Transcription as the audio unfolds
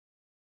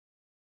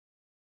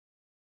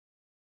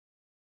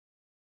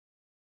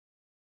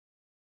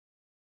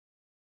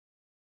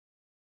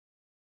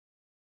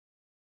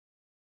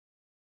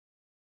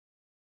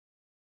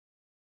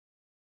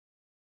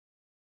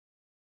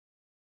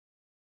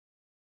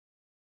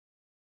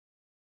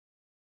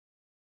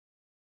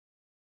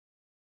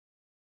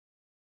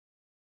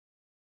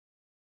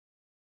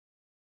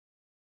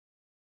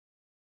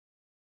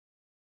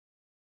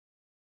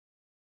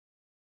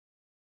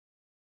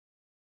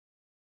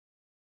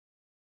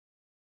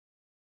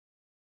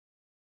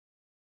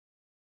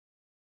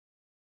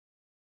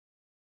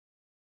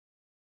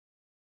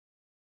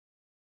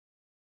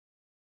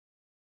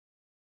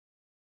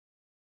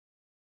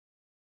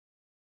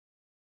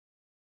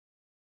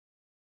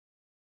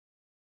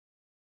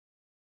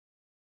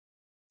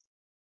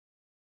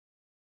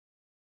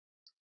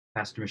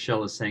Pastor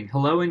Michelle is saying,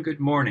 hello and good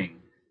morning.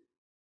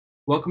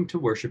 Welcome to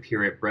worship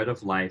here at Bread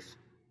of Life,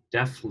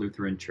 Deaf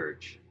Lutheran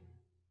Church.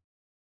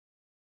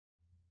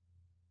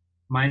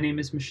 My name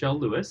is Michelle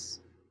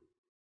Lewis,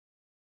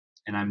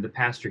 and I'm the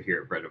pastor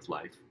here at Bread of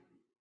Life.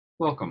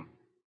 Welcome.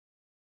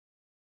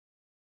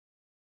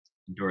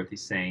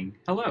 Dorothy's saying,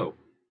 hello.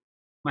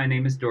 My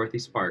name is Dorothy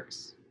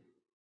Sparks.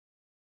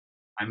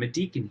 I'm a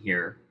deacon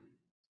here,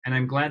 and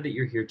I'm glad that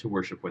you're here to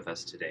worship with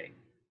us today.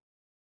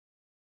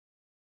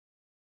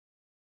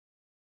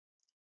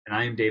 And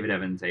I am David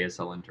Evans,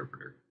 ASL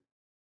interpreter.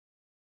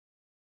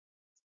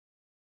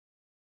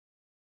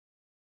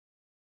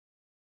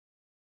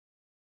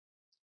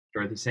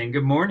 Dorothy's saying,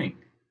 good morning.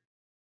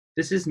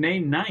 This is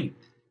May 9th,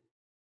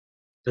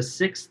 the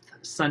 6th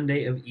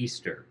Sunday of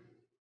Easter.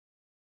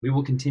 We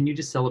will continue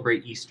to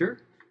celebrate Easter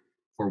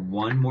for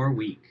one more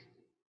week.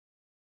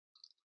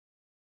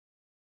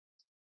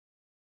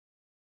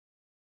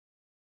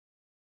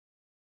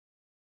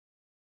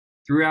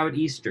 Throughout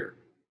Easter,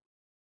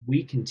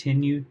 we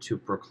continue to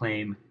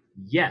proclaim,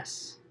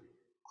 yes,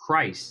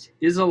 Christ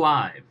is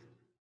alive.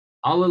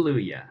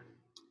 Alleluia.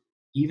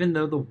 Even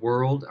though the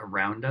world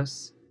around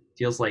us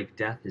feels like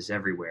death is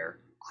everywhere,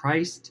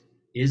 Christ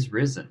is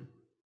risen.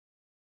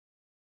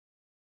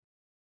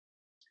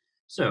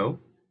 So,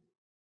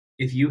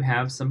 if you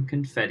have some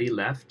confetti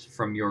left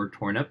from your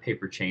torn up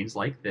paper chains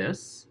like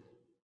this,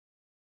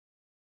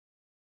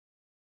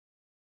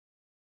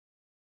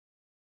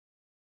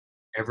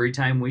 every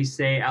time we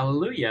say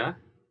Alleluia,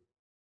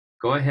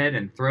 go ahead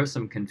and throw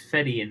some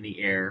confetti in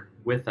the air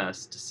with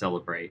us to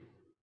celebrate.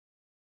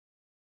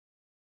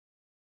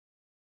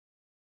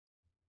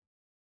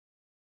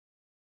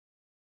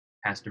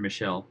 Pastor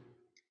Michelle.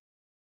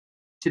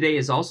 Today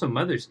is also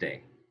Mother's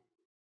Day.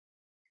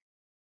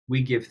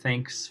 We give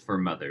thanks for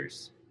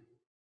mothers.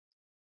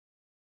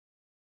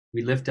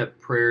 We lift up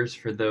prayers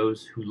for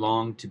those who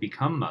long to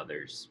become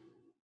mothers.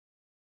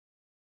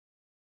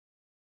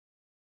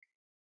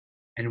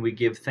 And we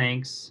give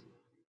thanks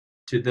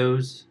to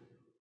those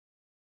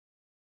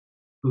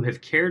who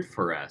have cared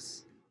for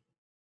us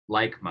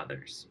like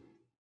mothers.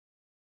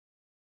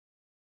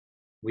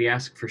 We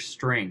ask for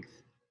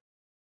strength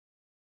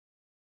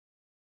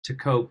to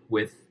cope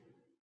with,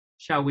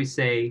 shall we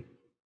say,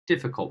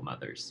 difficult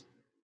mothers.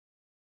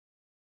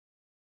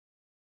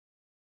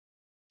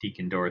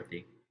 Deacon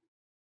Dorothy.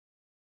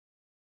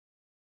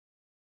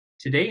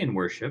 Today in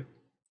worship,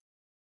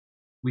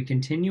 we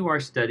continue our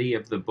study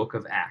of the book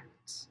of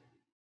Acts.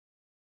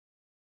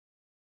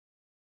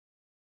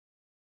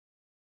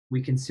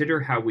 We consider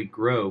how we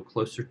grow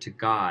closer to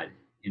God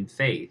in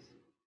faith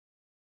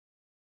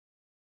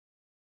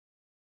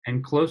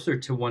and closer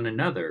to one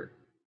another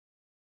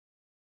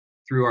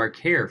through our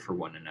care for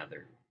one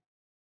another.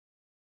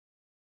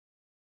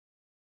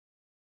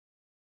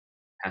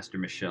 Pastor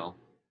Michelle.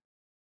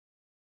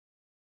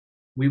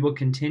 We will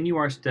continue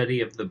our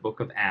study of the book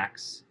of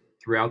Acts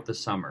throughout the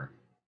summer.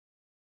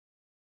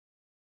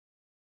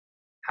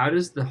 How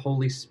does the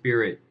Holy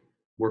Spirit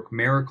work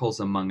miracles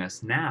among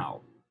us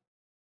now?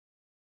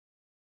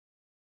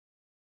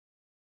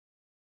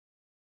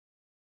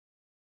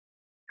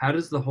 How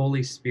does the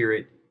Holy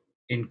Spirit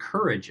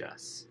encourage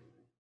us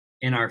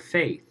in our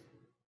faith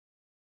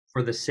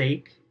for the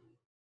sake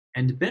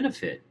and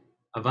benefit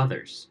of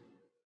others?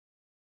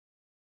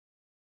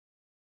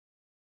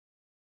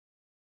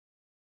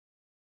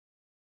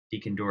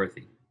 Deacon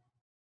Dorothy.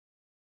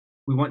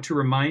 We want to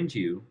remind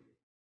you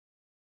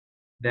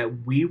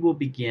that we will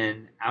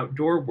begin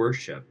outdoor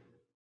worship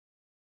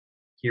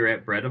here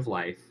at Bread of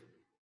Life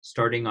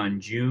starting on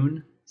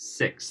June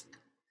 6th.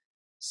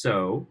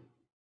 So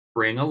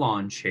bring a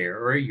lawn chair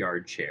or a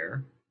yard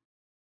chair.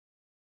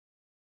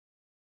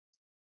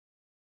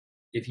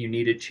 If you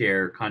need a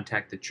chair,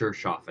 contact the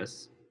church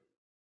office.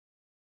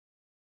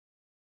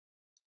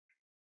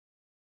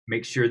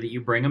 Make sure that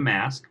you bring a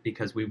mask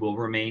because we will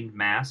remain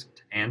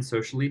masked and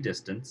socially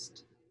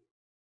distanced.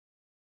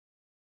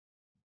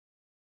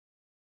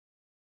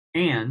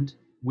 And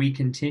we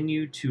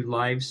continue to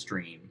live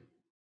stream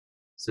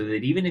so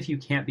that even if you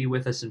can't be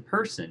with us in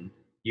person,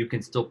 you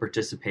can still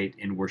participate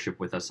in worship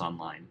with us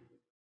online.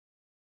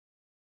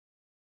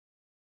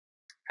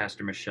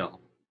 Pastor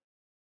Michelle.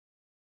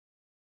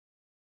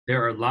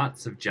 There are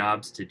lots of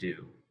jobs to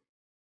do.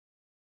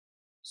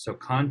 So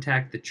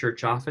contact the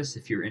church office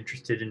if you're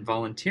interested in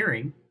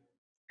volunteering,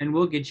 and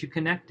we'll get you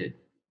connected.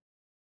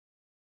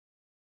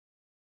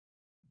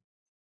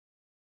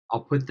 I'll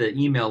put the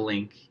email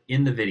link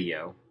in the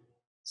video,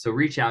 so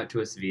reach out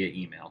to us via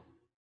email.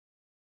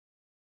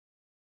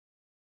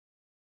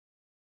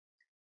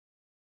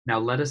 Now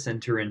let us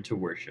enter into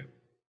worship.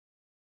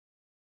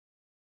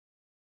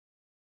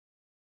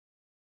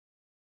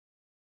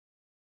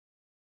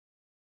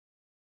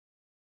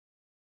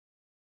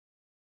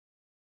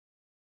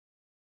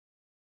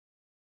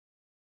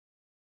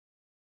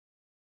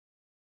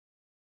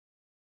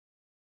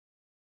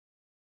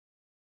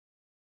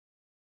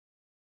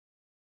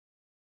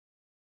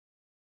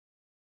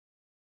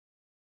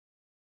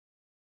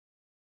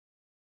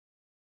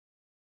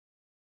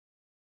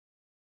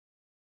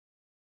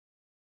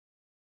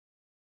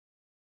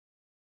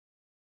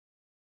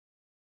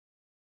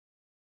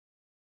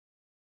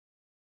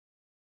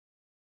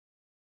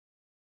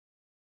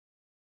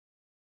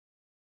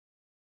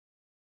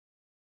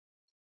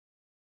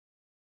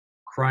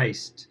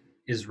 Christ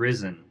is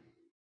risen.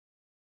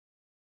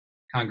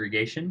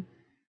 Congregation,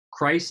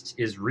 Christ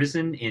is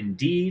risen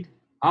indeed.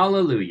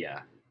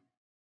 Alleluia.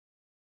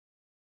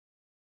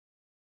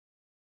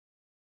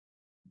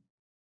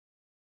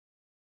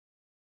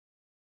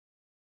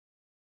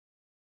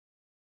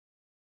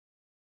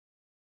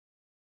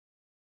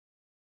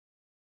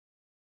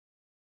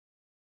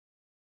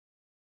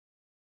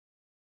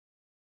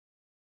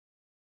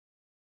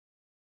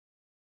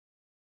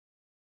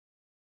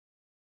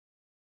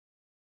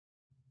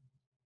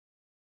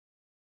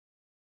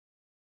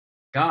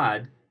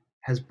 God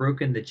has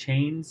broken the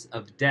chains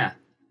of death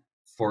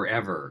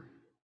forever.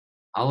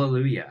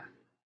 Alleluia.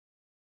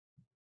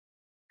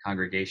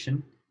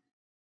 Congregation,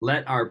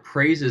 let our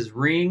praises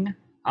ring.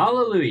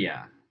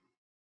 Alleluia.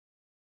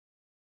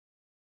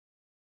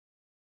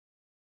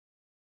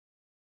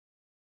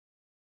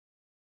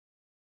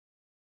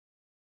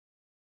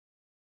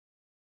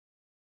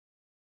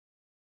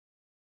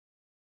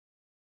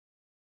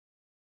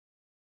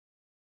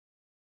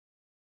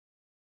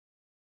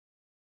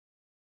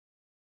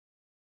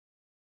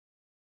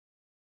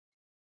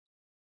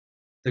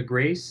 The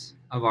grace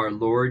of our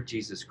Lord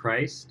Jesus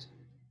Christ,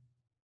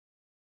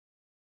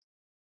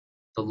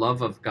 the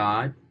love of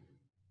God,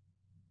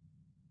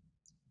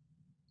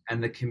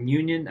 and the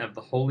communion of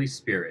the Holy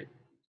Spirit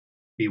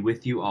be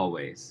with you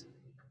always,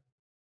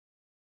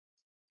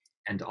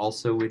 and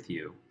also with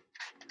you.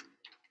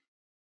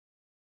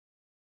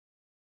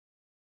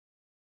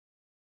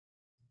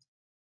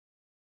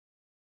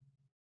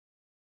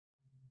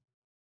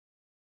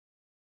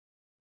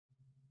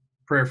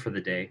 Prayer for the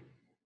day.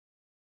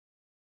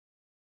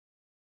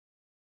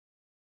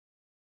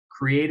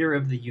 Creator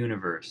of the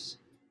universe,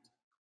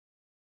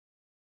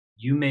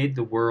 you made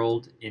the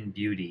world in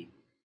beauty.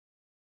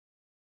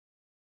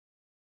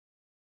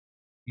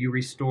 You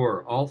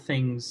restore all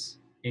things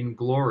in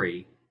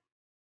glory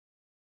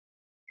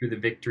through the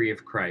victory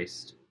of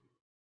Christ.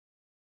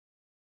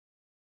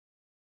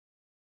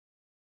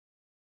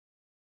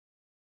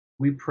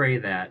 We pray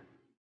that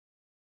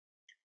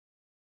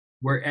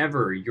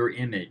wherever your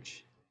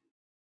image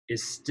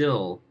is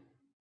still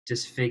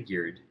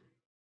disfigured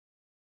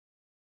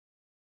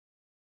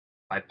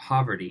by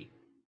poverty,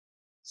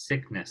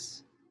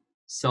 sickness,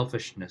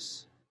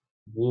 selfishness,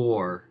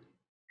 war,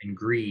 and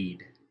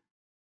greed,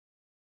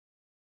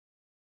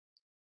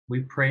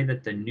 we pray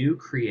that the new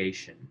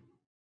creation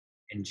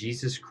in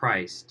Jesus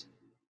Christ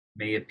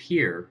may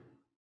appear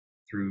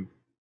through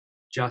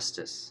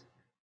justice,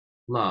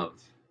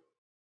 love,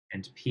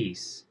 and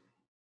peace,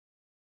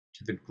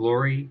 to the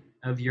glory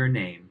of your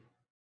name.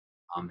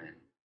 Amen.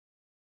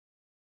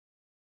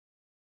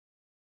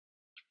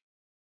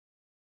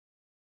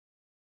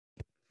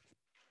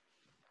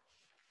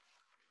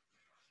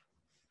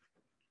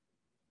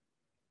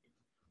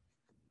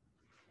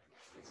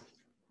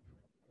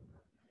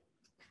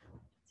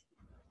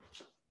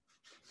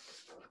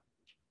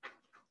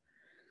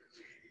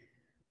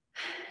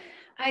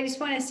 I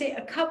just want to say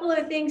a couple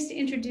of things to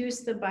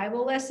introduce the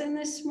Bible lesson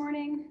this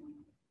morning.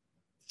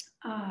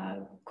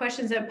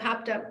 Questions that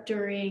popped up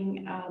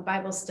during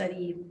Bible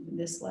study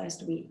this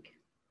last week.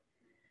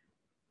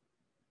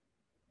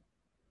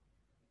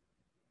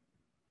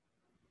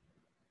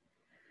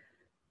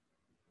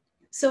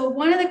 So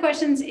one of the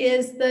questions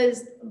is,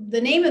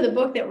 the name of the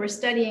book that we're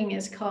studying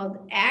is called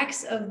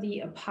Acts of the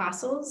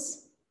Apostles.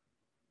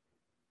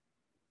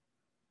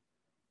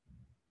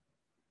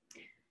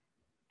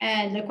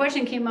 And the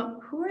question came up,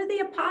 who are the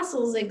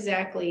apostles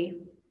exactly?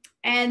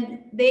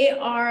 And they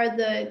are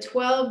the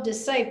 12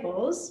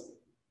 disciples.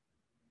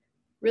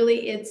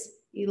 Really, it's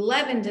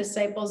 11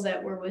 disciples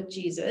that were with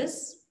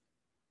Jesus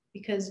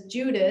because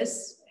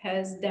Judas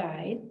has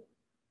died.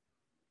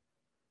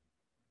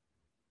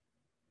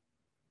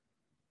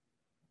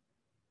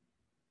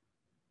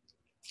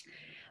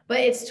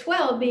 But it's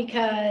 12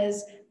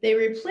 because they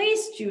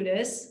replaced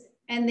Judas,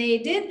 and they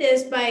did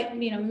this by,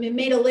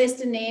 made a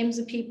list of names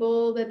of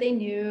people that they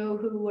knew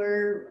who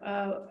were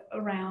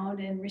around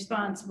and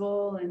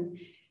responsible and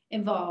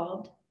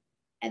involved.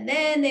 And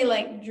then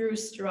they drew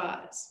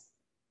straws.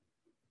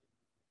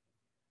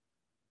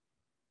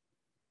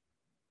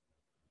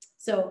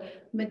 So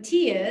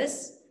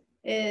Matthias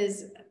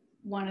is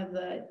one of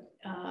the,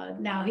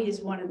 now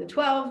he's one of the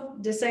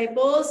 12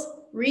 disciples,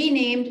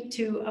 renamed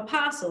to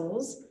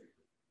apostles.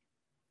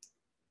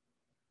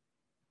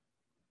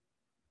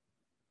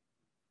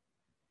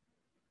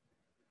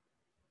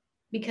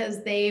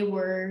 Because they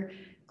were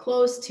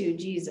close to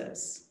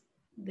Jesus.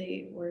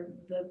 They were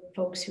the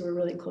folks who were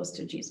really close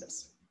to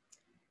Jesus.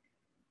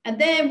 And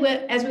then,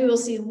 as we will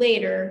see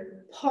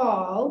later,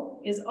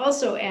 Paul is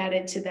also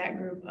added to that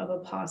group of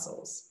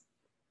apostles.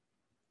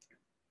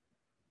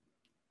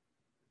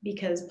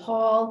 Because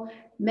Paul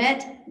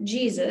met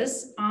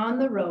Jesus on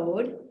the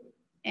road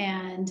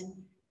and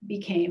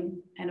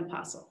became an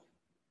apostle.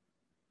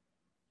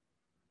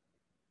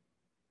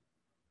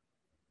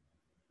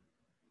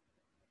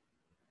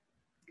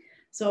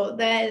 So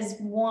that is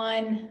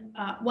one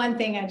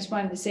thing I just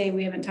wanted to say.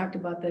 We haven't talked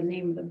about the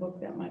name of the book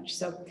that much.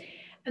 So,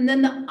 and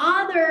then the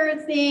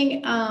other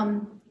thing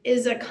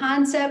is a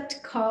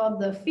concept called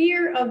the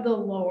fear of the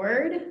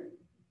Lord.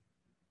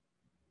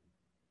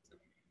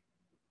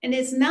 And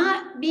it's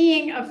not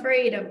being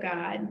afraid of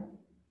God.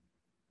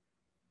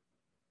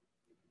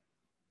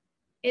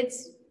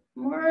 It's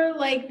more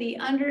like the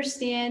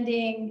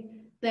understanding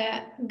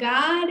that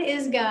God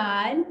is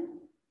God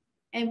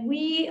and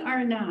we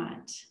are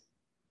not.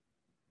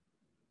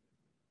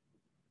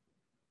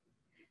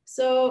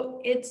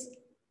 So it's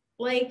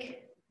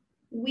like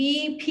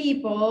we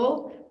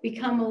people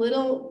become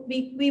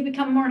we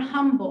become more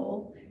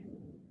humble,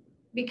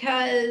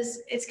 because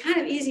it's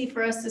kind of easy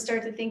for us to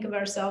start to think of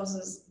ourselves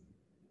as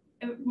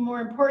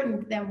more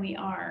important than we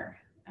are,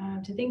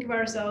 to think of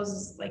ourselves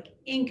as like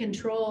in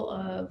control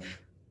of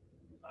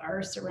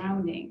our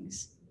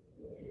surroundings.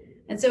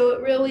 And so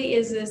it really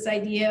is this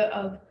idea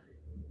of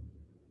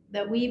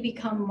that we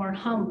become more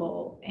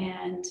humble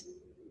and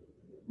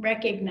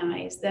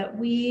recognize that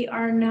we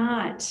are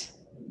not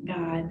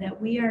God,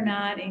 that we are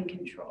not in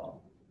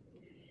control.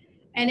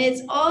 And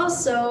it's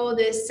also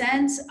this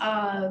sense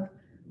of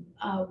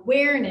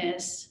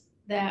awareness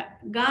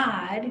that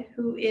God,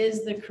 who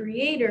is the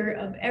creator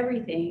of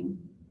everything,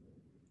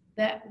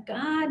 that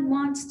God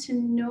wants to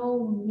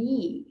know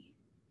me,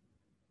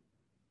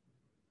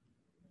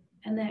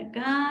 and that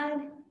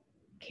God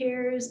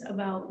cares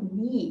about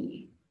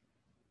me.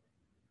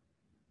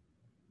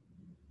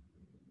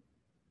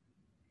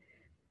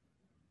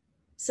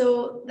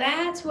 So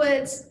that's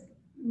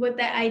what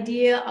the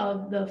idea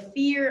of the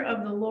fear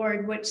of the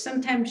Lord, which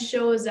sometimes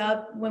shows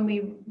up when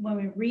we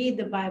read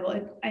the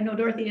Bible. I know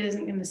Dorothy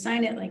isn't going to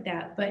sign it like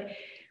that, but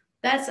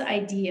that's the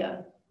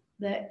idea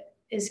that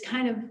is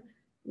kind of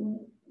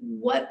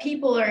what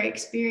people are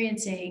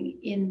experiencing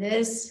in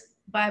this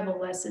Bible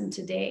lesson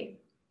today.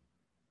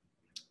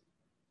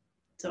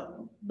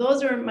 So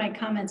those are my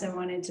comments I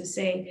wanted to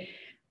say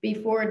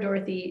before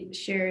Dorothy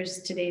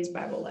shares today's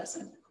Bible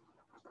lesson.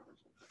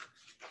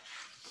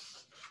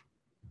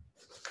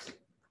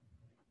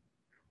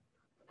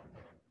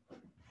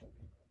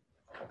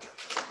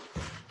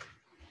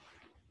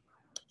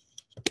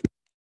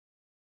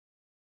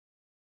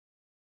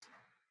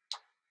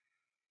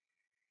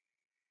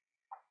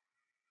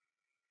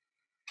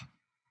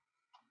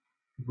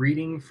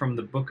 Reading from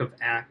the book of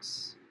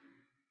Acts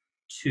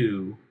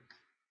 2,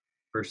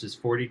 verses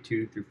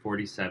 42 through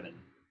 47.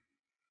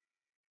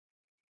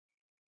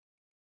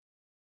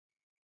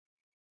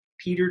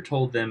 Peter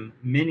told them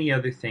many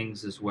other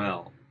things as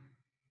well.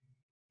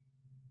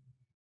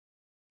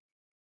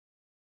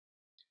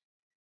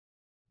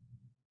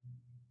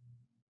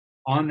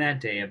 On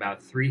that day,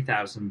 about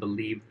 3,000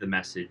 believed the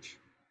message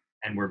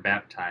and were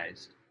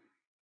baptized.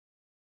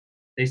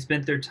 They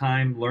spent their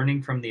time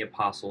learning from the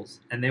apostles,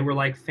 and they were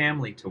like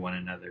family to one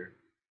another.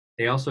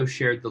 They also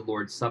shared the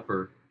Lord's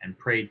Supper and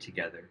prayed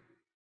together.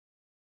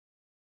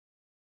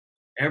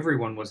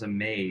 Everyone was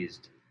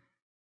amazed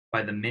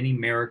by the many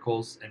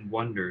miracles and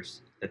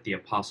wonders that the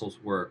apostles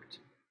worked.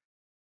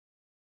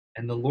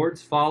 And the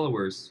Lord's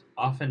followers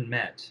often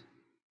met,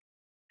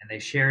 and they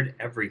shared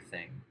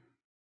everything.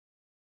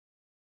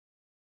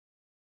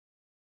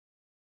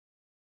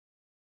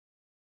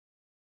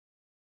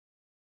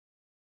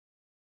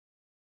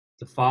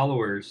 The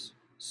followers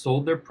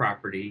sold their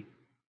property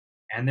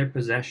and their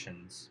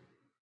possessions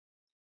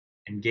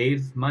and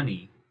gave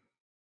money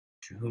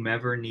to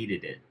whomever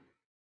needed it.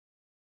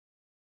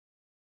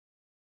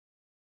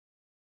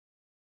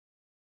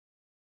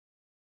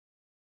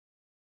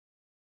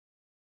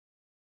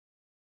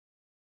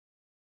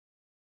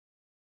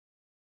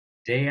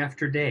 Day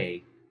after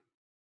day,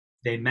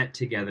 they met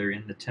together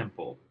in the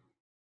temple.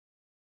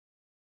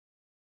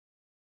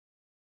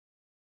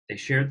 They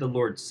shared the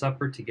Lord's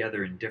Supper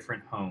together in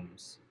different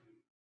homes.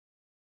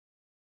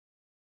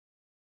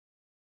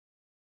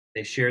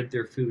 They shared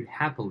their food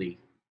happily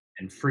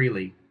and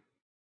freely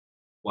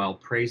while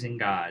praising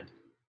God.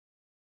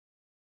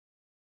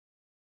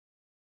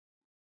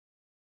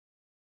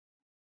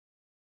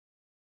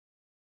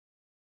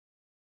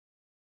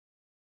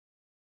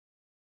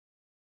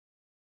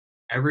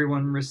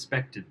 Everyone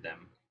respected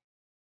them.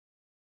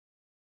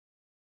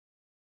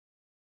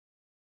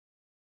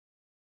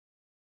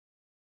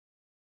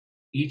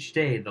 Each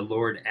day the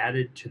Lord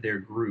added to their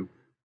group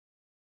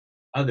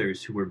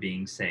others who were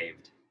being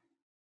saved.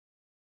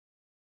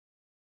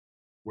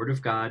 Word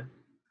of God,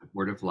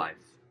 word of life.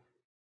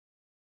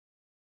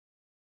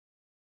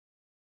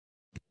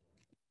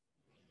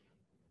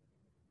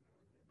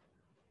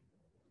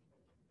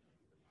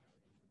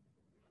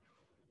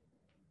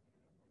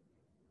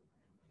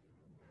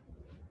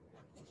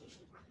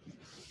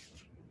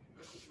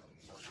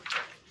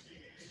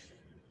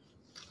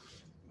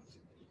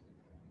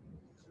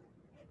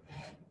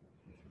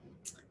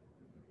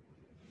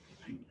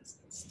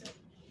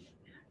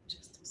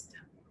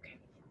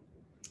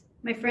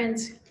 My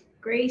friends,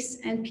 grace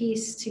and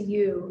peace to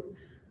you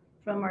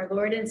from our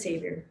Lord and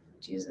Savior,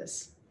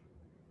 Jesus.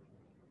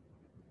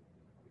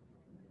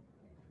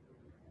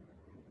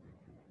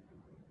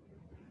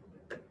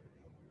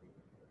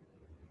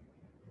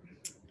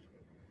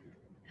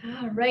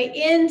 All right,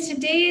 in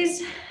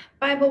today's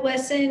Bible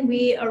lesson,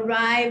 we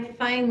arrive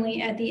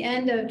finally at the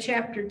end of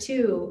chapter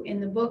 2 in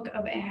the book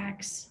of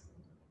Acts.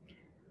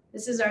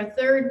 This is our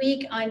third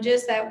week on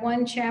just that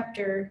one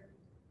chapter.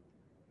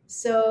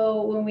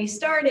 So when we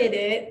started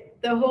it,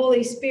 the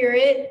Holy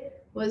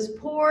Spirit was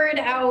poured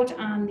out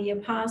on the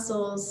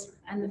apostles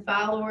and the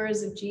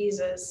followers of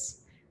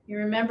Jesus. You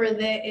remember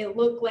that it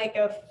looked like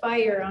a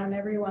fire on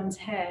everyone's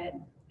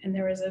head, and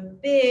there was a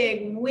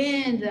big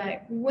wind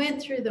that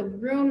went through the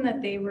room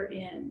that they were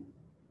in.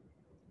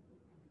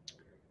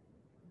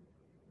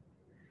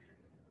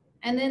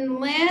 And then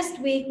last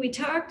week, we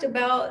talked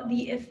about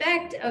the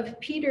effect of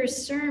Peter's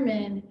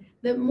sermon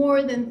that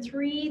more than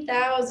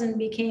 3,000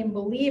 became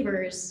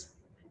believers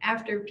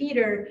after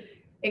Peter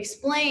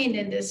explained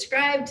and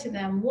described to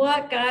them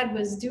what God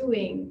was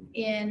doing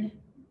in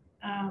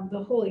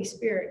the Holy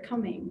Spirit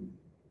coming.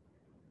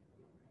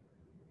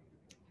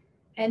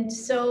 And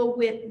so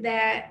with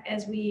that,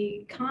 as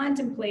we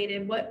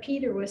contemplated what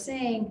Peter was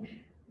saying,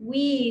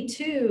 we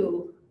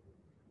too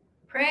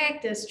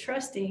practice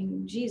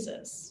trusting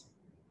Jesus.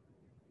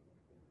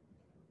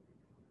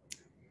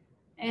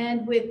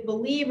 And with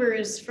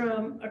believers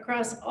from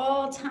across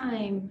all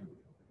time,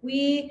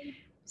 we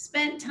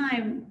spent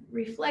time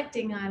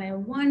reflecting on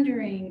and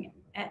wondering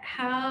at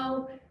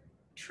how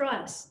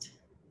trust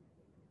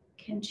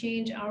can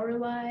change our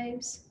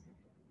lives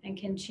and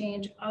can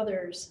change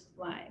others'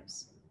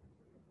 lives.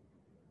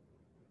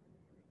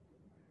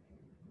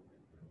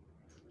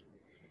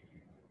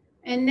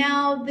 And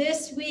now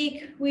this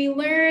week, we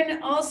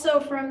learn also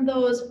from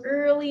those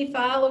early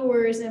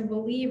followers and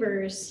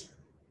believers,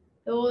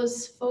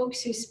 those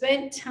folks who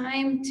spent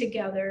time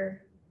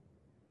together,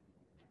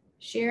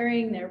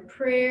 sharing their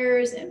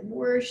prayers and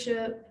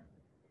worship,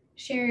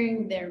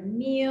 sharing their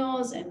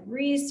meals and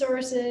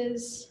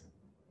resources.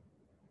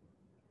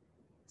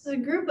 It's a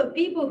group of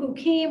people who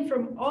came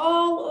from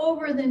all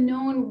over the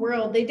known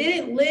world. They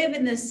didn't live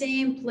in the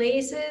same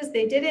places.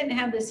 They didn't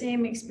have the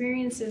same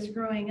experiences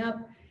growing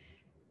up.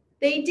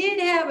 They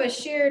did have a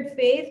shared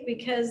faith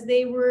because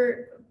they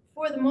were,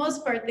 for the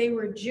most part, they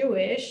were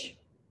Jewish.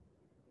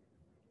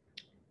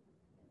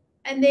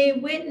 And they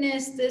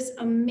witnessed this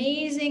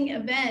amazing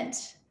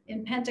event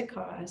in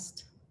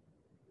Pentecost.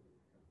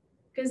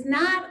 Because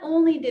not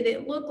only did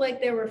it look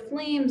like there were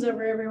flames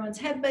over everyone's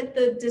head, but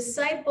the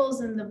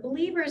disciples and the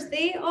believers,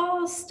 they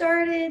all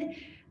started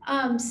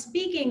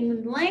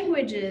speaking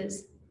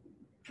languages,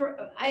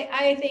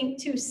 I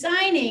think too,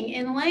 signing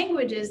in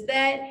languages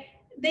that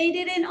they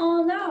didn't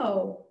all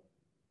know.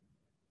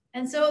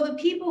 And so the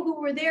people who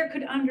were there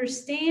could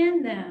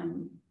understand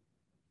them.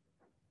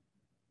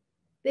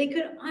 They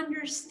could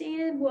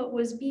understand what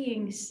was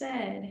being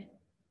said.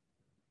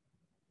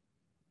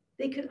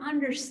 They could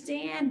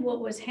understand what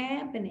was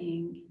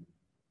happening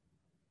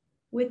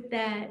with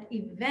that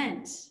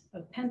event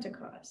of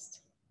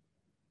Pentecost.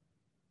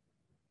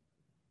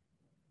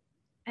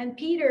 And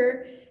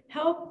Peter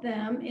helped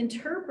them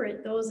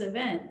interpret those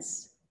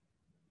events.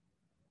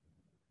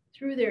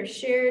 Through their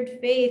shared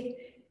faith,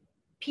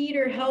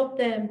 Peter helped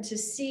them to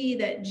see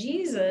that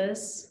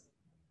Jesus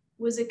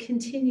was a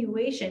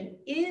continuation,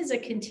 is a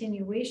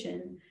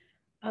continuation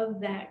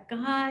of that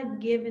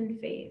God-given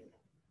faith.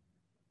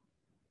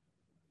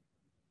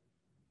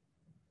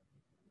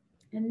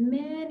 And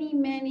many,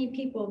 many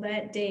people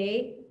that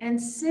day and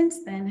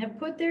since then have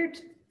put their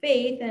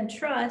faith and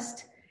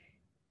trust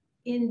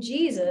in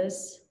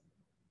Jesus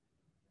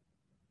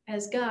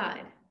as God.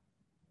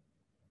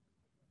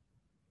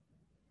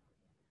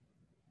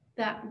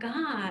 That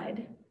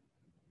God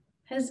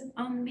has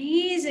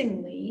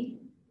amazingly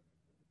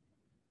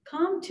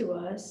come to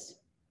us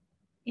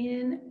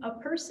in a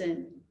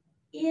person,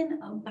 in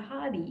a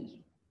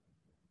body.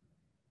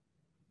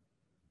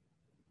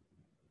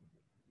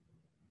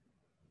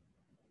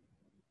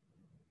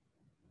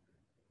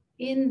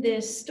 In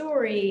this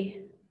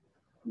story,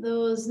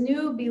 those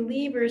new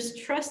believers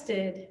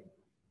trusted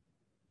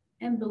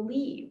and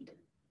believed.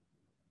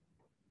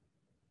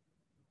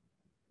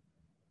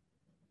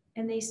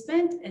 And they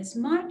spent as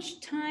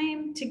much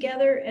time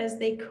together as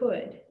they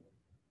could,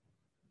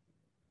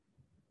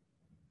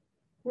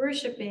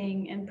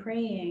 worshiping and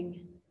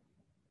praying,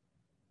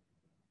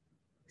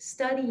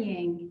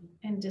 studying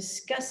and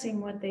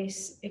discussing what they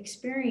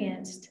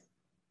experienced,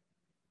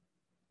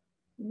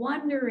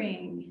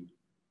 wondering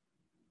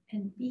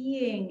and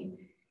being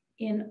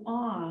in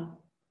awe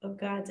of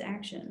God's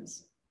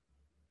actions.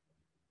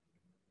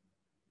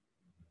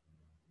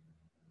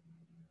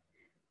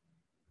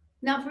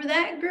 Now, for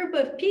that group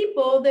of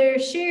people, their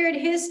shared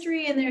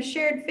history and their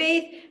shared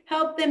faith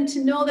helped them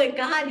to know that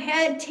God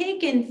had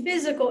taken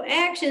physical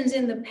actions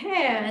in the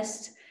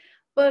past,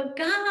 but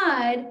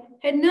God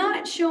had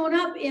not shown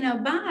up in a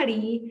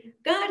body.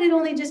 God had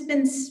only just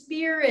been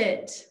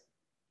spirit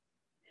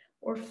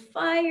or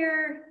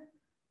fire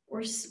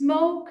or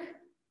smoke,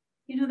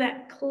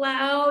 that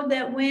cloud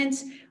that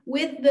went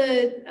with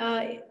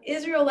the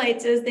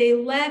Israelites as they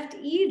left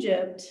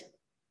Egypt.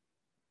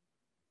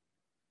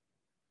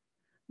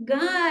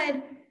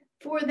 God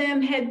for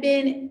them had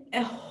been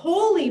a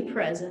holy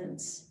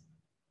presence.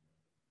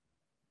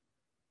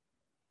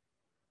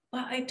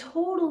 but a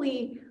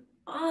totally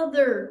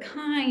other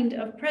kind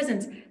of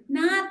presence,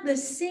 not the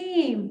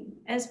same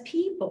as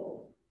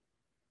people.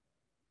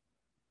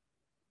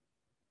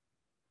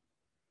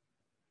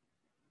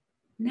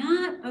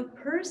 Not a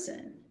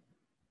person.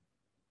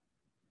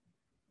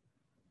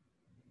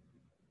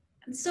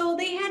 And so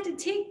they had to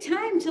take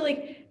time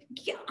to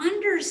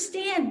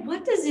understand,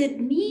 what does it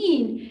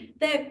mean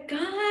that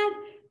God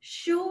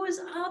shows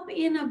up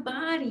in a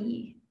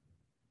body?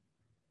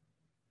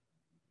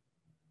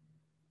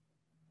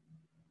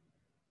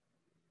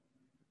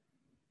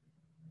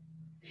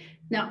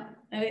 Now,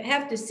 I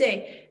have to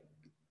say,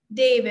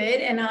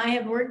 David and I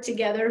have worked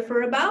together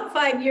for about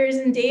 5 years,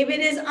 and David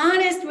is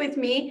honest with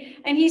me.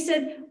 And he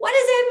said, what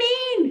does that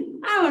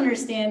mean? I don't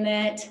understand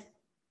that.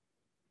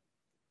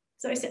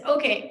 So I said,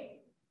 okay,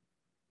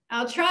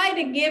 I'll try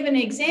to give an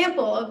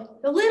example of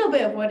a little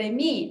bit of what it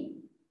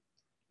means.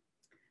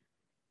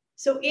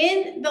 So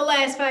in the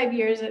last 5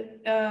 years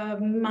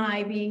of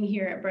my being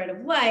here at Bread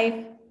of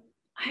Life,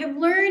 I have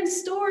learned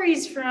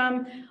stories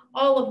from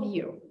all of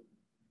you.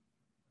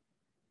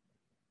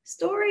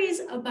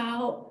 Stories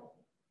about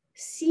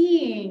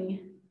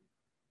seeing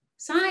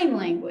sign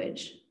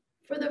language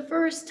for the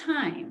first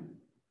time.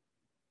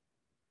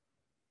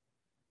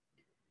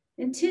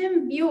 And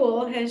Tim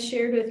Buell has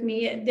shared with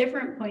me at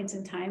different points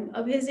in time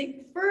of his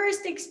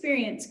first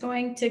experience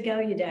going to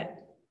Gallaudet.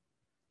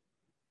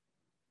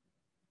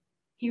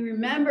 He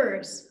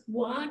remembers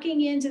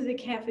walking into the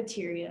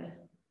cafeteria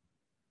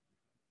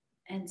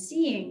and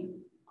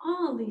seeing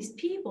all these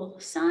people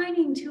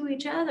signing to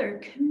each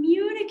other,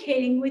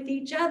 communicating with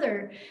each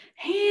other,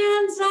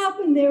 hands up,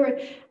 and they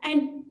were,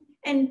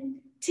 and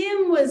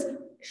Tim was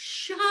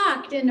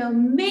shocked and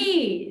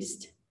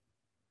amazed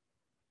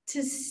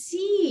to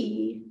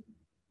see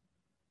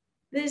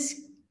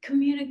this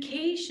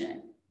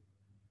communication.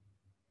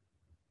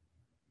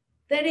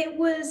 That it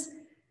was,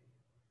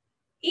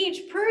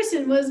 each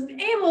person was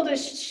able to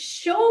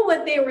show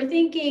what they were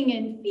thinking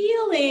and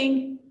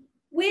feeling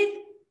with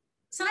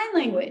sign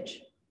language.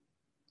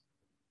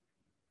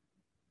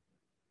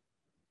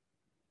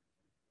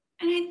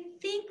 And I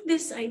think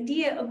this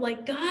idea of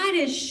God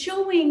is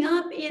showing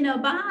up in a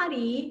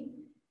body,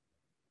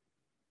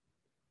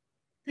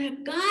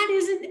 that God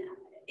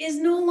is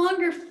no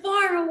longer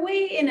far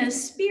away in a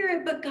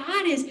spirit, but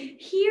God is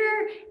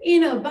here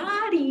in a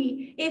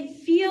body.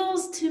 It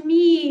feels to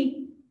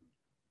me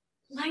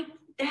like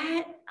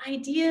that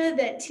idea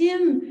that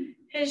Tim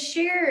has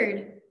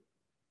shared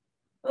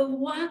of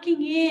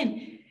walking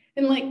in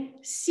and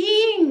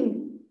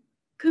seeing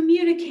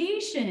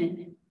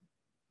communication,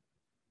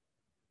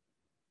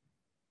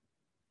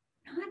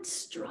 not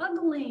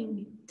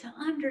struggling to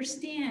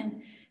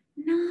understand,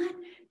 not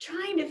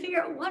trying to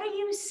figure out, what are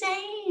you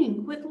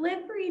saying with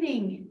lip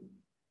reading?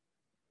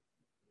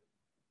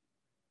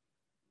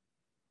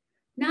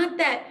 Not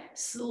that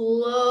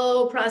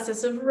slow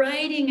process of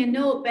writing a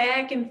note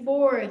back and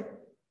forth,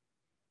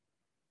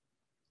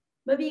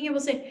 but being able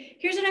to say,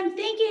 here's what I'm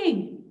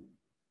thinking.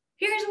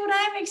 Here's what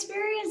I'm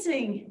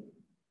experiencing.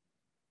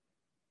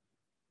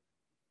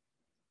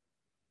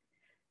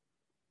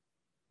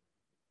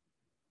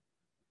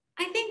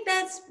 I think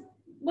that's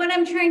what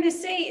I'm trying to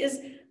say is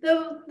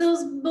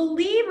those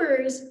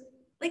believers,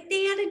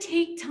 they had to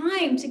take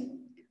time to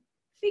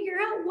figure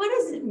out, what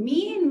does it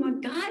mean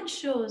when God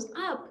shows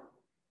up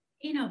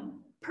in a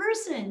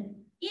person,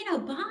 in a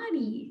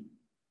body?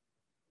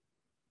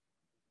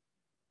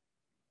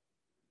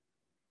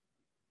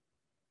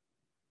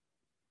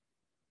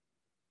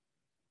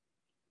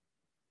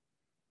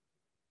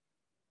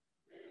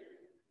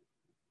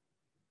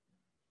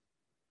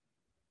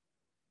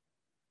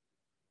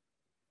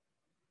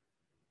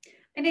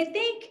 And I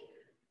think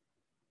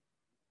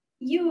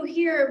you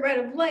here at Bread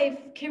of Life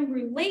can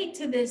relate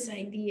to this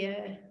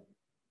idea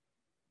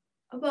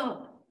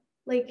about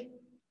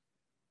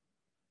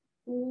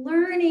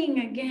learning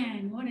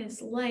again what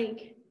it's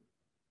like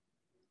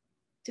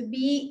to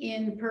be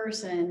in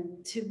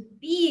person, to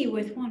be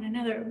with one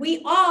another.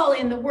 We all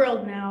in the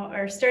world now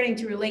are starting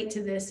to relate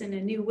to this in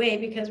a new way,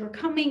 because we're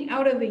coming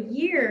out of a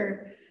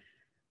year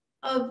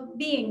of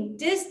being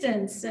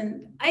distanced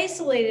and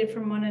isolated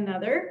from one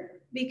another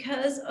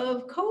because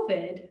of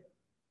COVID.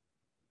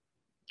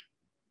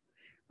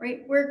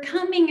 Right? We're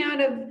coming out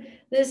of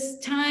this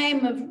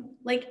time of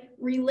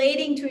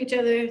relating to each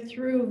other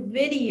through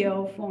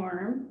video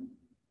form,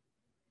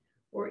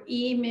 or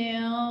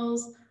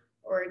emails,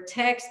 or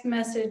text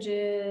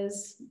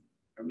messages,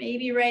 or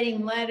maybe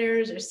writing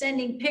letters or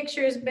sending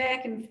pictures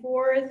back and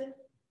forth,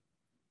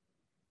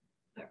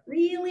 but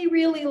really,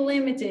 really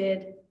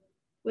limited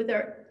with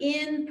our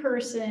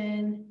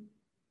in-person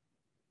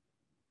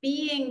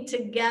being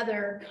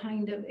together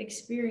kind of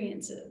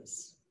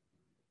experiences.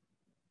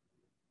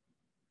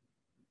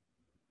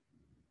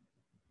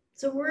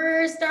 So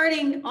we're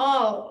starting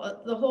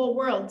the whole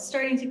world,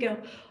 starting to go,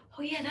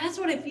 oh yeah, that's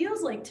what it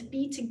feels like to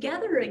be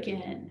together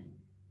again.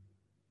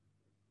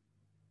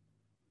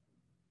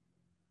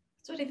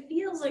 That's what it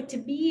feels like to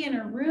be in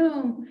a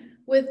room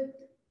with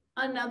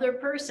another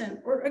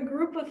person or a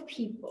group of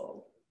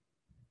people.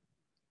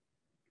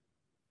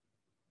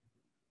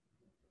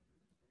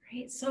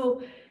 right?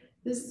 So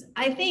this,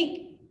 I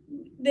think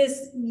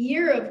this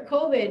year of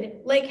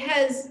COVID, like,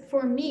 has,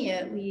 for me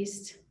at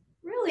least,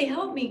 really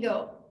helped me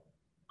go,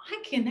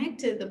 I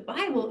connected the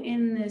Bible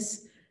in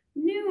this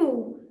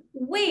new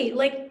way.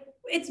 Like,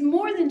 it's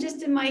more than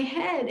just in my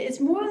head, it's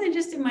more than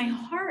just in my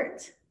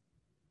heart.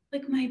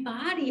 Like, my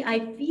body,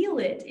 I feel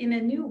it in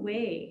a new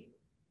way.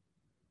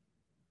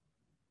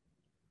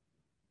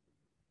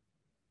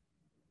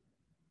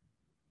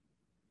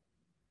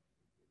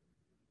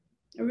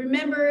 I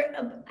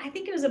remember, I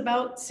think it was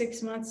about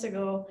 6 months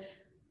ago,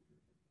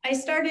 I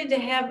started to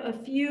have a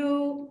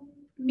few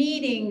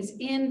meetings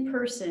in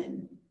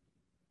person.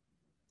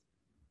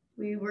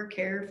 We were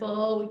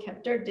careful, we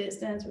kept our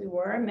distance, we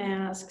wore our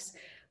masks,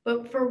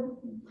 but for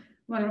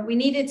when we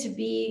needed to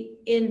be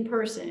in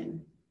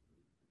person.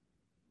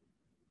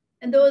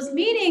 And those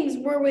meetings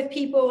were with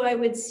people I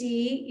would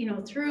see, you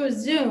know, through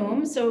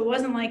Zoom. So it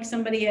wasn't like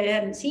somebody I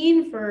hadn't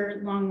seen for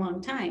a long,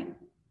 long time.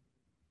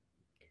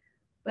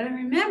 But I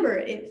remember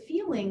it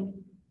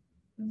feeling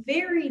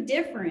very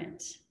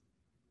different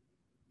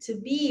to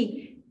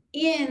be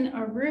in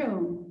a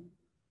room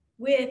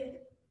with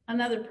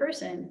another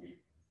person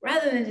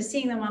rather than just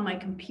seeing them on my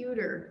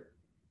computer.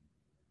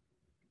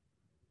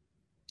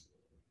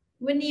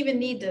 Wouldn't even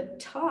need to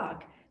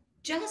talk.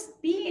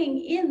 Just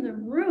being in the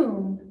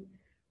room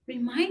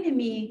reminded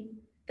me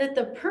that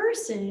the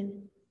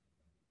person,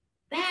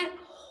 that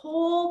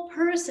whole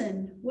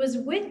person was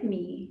with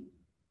me,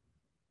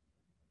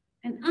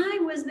 and I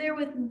was there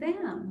with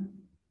them.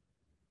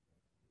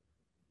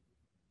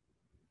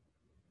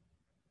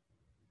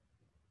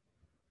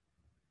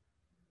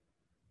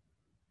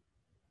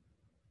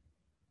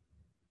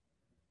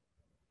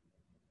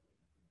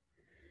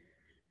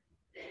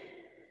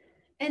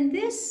 And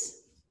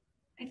this,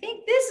 I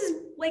think this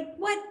is like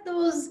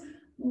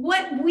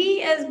what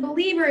we as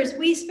believers,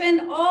 we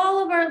spend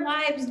all of our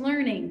lives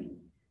learning,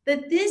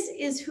 that this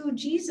is who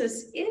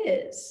Jesus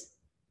is.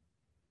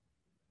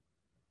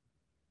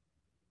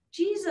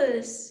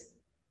 Jesus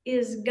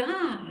is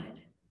God.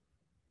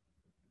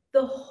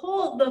 The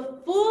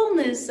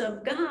fullness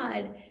of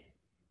God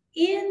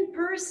in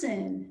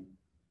person,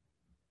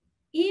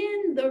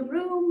 in the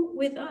room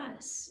with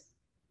us.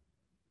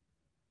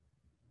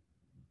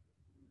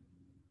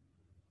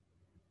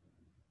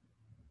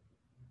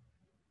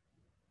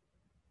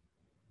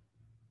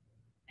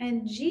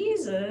 And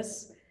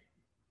Jesus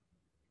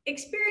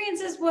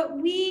experiences what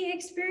we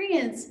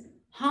experience: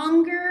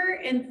 hunger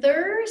and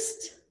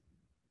thirst,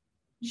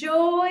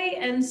 joy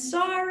and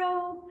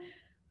sorrow,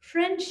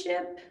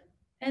 friendship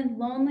and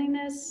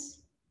loneliness.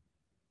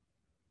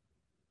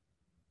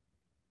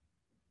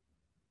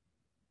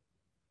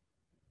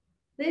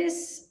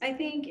 This, I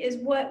think, is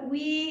what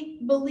we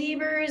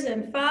believers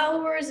and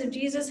followers of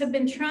Jesus have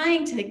been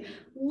trying to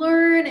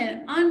learn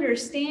and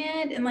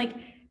understand and like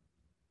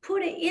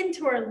put it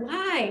into our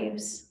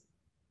lives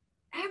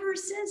ever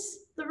since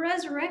the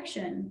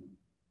resurrection.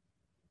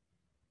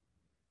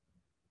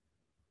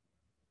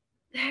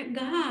 That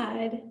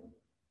God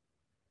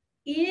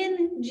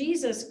in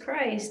Jesus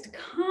Christ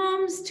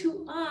comes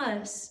to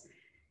us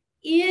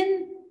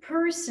in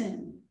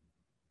person.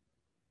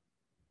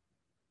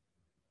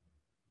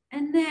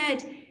 And that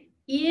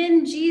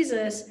in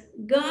Jesus,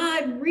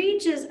 God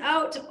reaches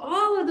out to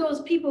all of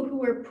those people who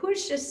were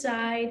pushed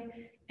aside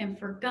and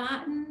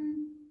forgotten.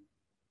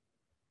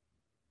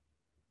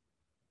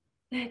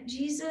 That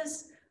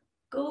Jesus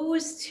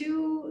goes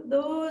to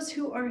those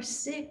who are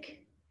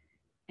sick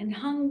and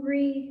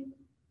hungry,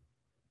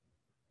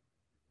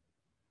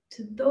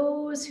 to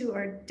those who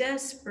are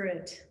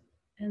desperate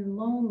and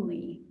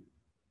lonely.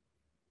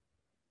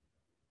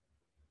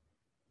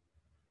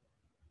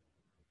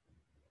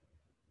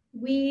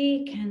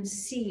 We can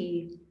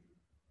see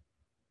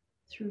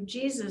through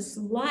Jesus'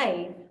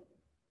 life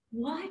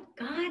what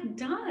God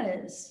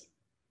does,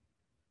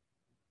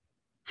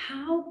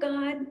 how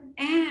God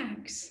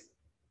acts,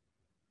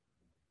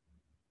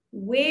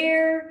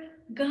 where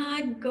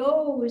God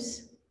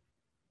goes,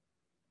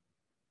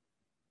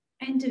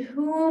 and to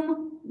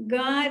whom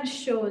God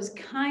shows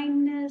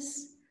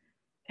kindness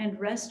and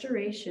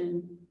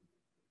restoration.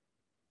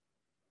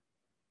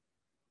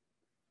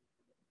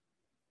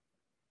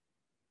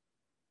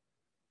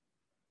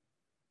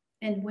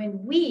 And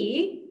when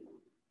we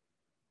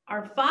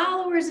are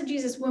followers of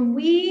Jesus, when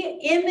we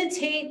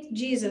imitate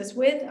Jesus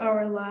with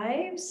our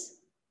lives,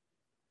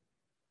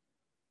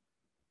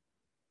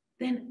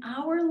 then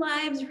our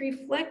lives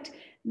reflect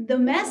the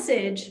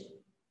message: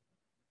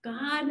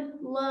 God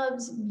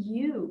loves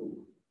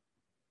you.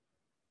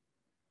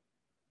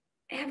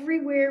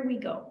 Everywhere we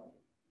go.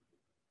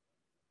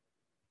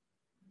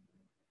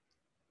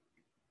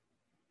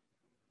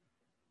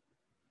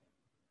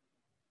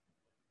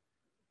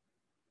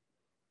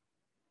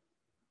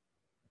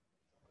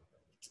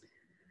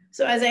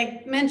 So as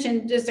I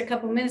mentioned just a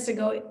couple minutes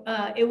ago,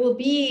 it will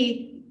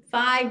be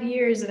 5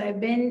 years that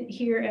I've been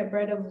here at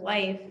Bread of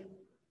Life.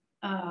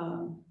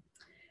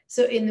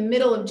 So in the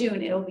middle of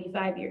June, it'll be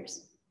 5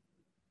 years.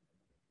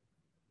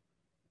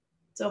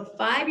 So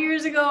 5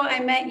 years ago, I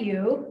met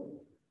you.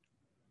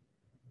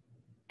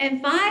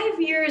 And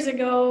 5 years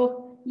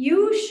ago,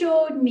 you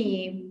showed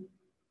me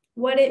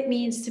what it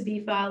means to be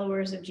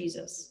followers of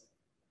Jesus.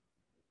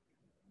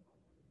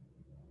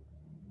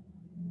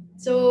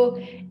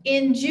 So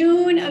in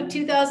June of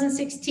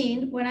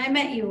 2016, when I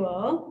met you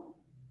all,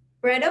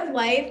 Bread of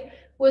Life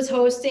was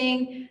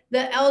hosting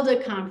the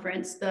ELDA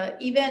conference, the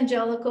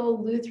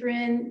Evangelical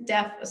Lutheran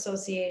Deaf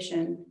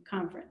Association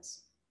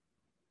conference.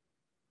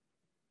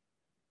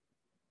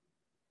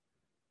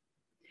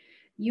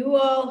 You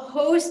all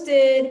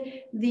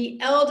hosted the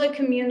ELDA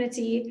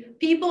community,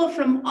 people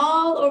from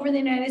all over the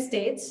United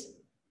States,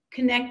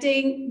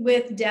 connecting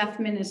with deaf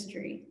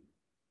ministry.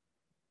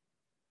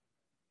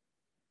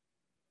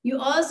 You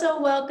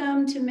also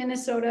welcomed to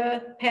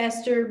Minnesota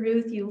Pastor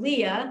Ruth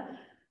Yulia.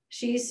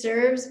 She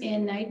serves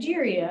in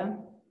Nigeria.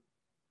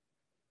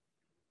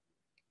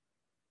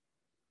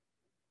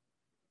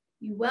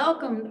 You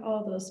welcomed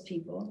all those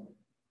people,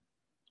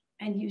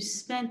 and you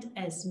spent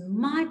as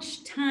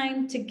much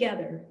time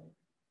together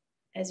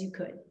as you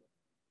could.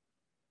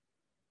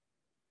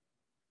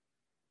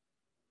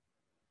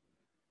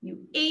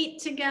 You ate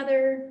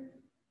together,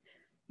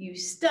 you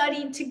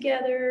studied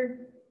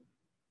together,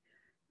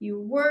 you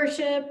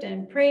worshiped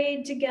and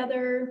prayed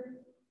together.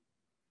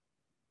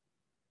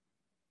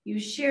 You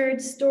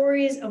shared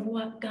stories of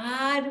what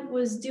God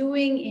was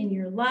doing in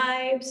your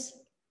lives,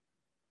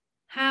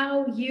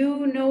 how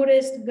you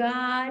noticed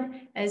God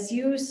as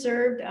you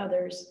served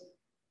others.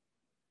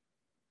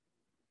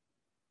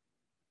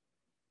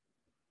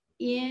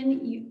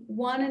 In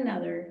one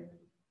another,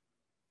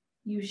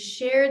 you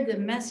shared the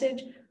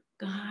message,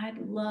 God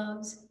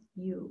loves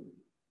you.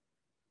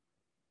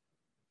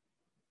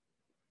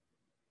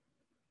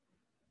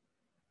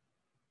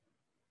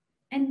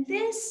 And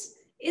this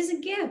is a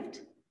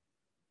gift.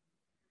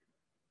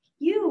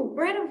 You,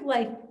 Bread of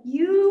Life,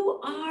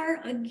 you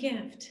are a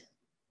gift.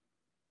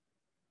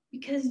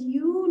 Because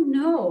you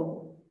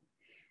know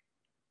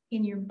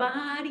in your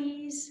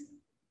bodies,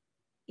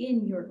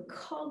 in your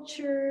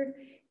culture,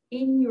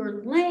 in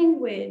your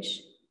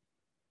language,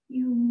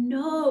 you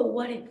know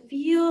what it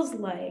feels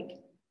like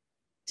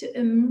to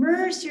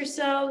immerse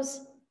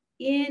yourselves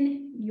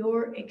in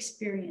your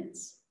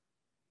experience.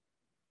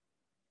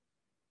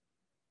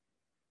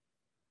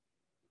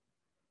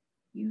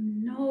 You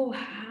know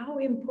how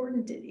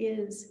important it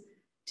is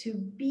to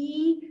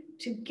be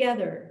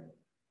together,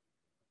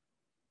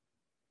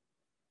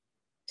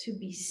 to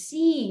be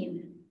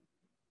seen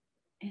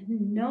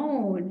and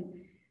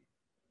known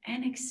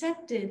and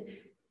accepted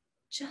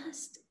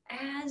just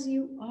as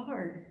you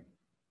are.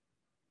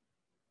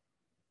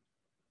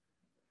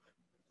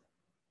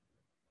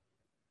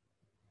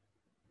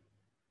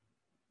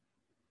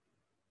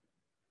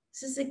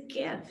 This is a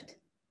gift.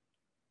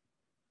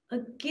 A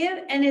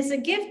gift, and it's a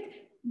gift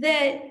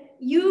that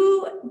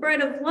you, Bread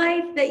of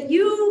Life, that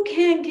you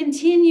can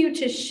continue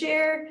to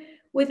share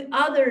with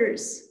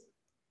others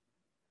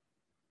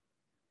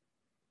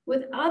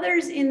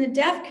in the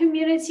deaf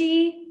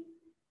community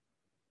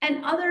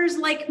and others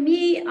like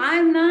me.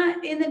 I'm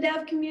not in the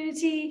deaf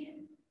community,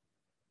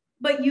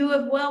 but you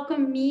have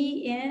welcomed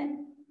me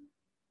in.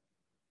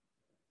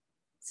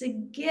 It's a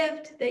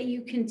gift that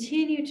you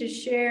continue to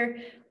share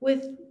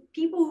with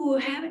people who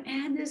haven't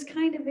had this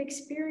kind of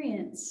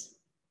experience.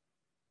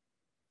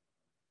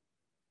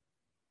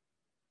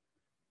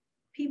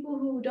 People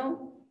who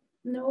don't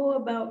know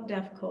about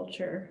deaf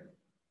culture.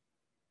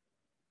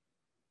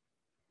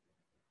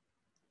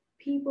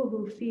 People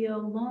who feel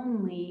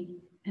lonely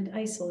and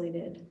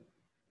isolated.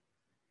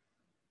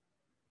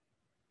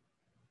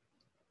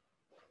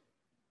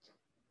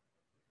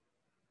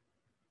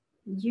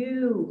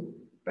 You,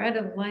 Bread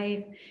of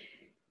Life,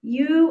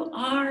 you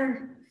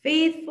are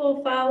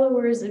faithful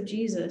followers of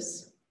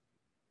Jesus.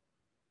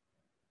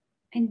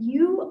 And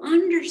you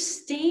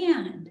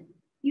understand,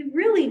 you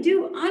really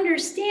do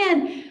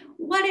understand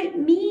what it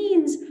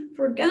means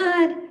for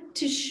God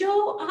to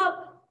show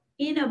up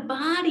in a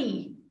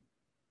body.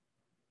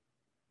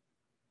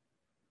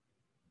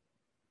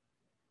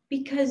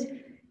 Because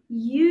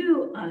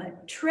you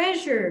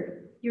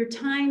treasure your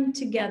time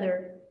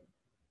together.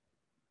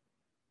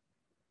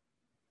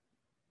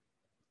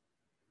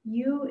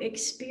 You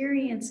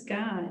experience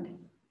God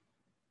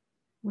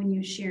when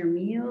you share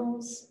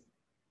meals,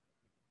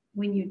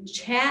 when you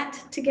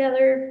chat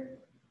together.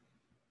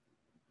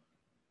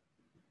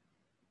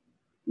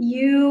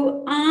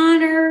 You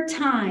honor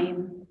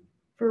time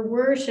for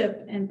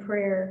worship and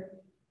prayer.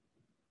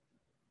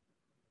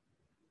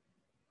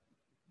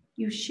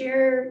 You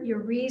share your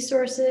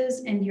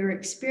resources and your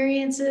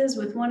experiences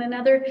with one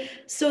another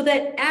so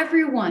that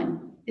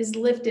everyone is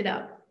lifted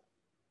up.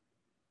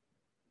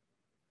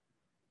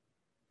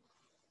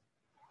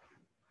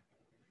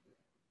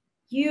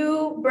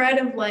 You, Bread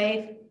of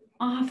Life,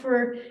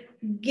 offer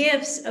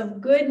gifts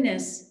of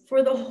goodness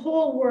for the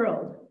whole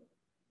world.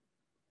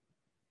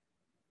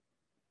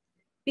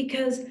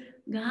 Because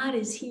God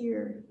is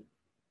here,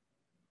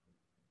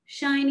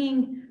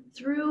 shining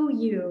through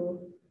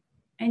you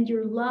and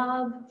your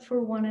love for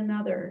one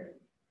another.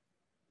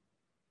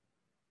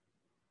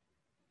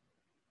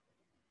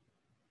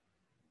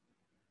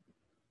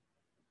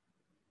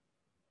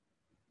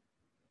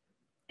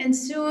 And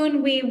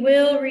soon we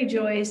will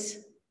rejoice.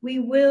 We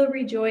will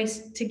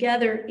rejoice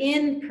together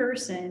in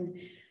person,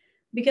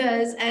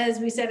 because as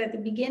we said at the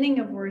beginning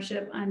of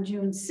worship on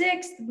June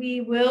 6th,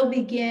 we will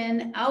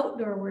begin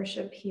outdoor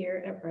worship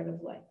here at Bread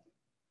of Life.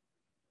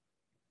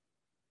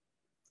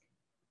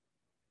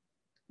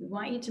 We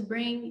want you to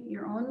bring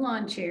your own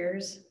lawn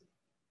chairs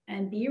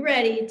and be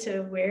ready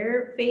to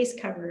wear face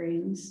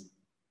coverings,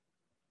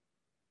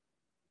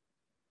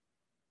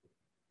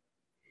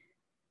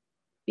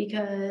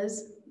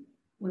 because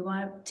we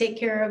want to take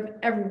care of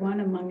everyone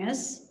among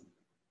us.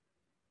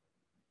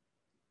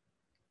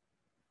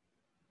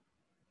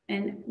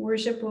 And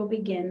worship will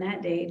begin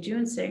that day,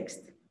 June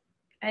 6th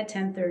at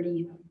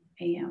 10:30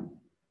 a.m.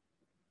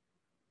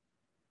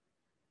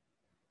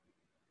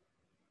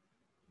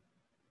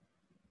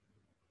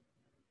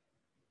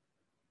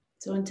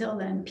 So until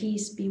then,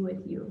 peace be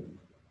with you.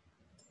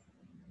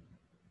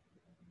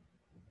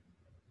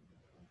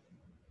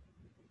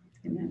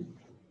 Amen.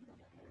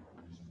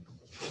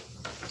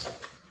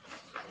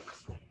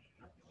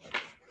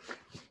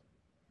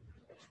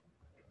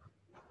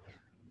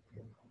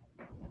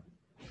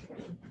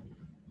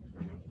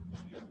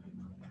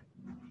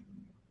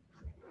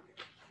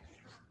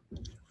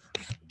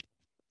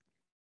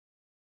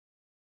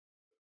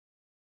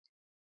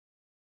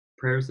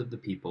 Prayers of the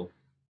people.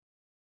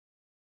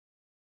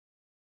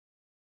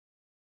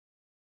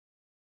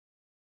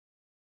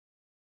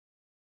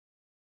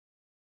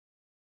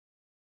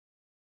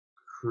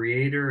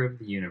 Creator of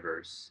the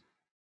universe,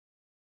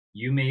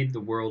 you made the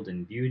world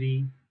in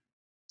beauty.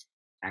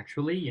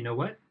 Actually, you know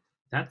what?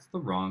 That's the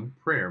wrong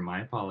prayer.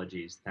 My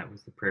apologies. That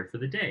was the prayer for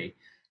the day.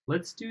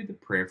 Let's do the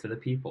prayer for the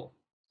people,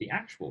 the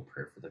actual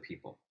prayer for the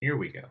people. Here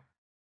we go.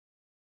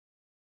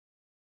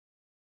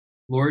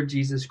 Lord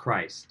Jesus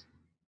Christ,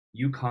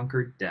 you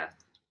conquered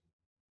death.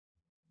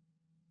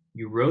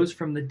 You rose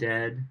from the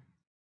dead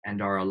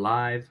and are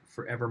alive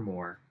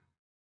forevermore.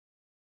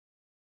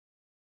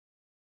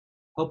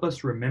 Help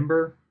us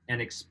remember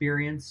and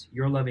experience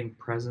your loving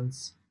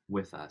presence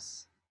with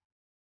us.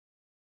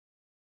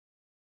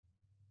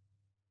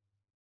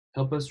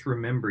 Help us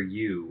remember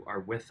you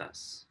are with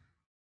us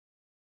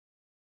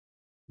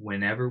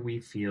whenever we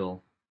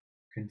feel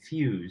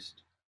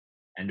confused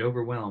and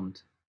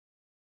overwhelmed.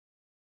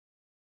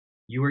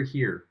 You are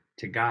here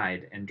to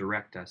guide and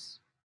direct us.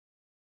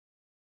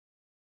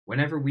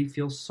 Whenever we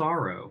feel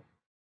sorrow,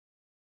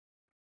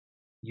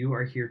 you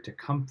are here to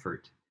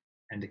comfort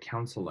and to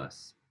counsel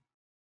us.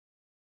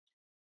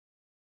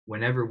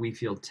 Whenever we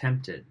feel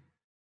tempted,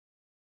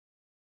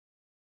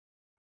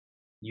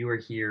 you are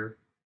here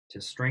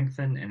to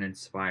strengthen and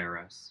inspire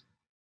us.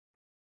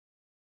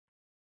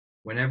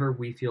 Whenever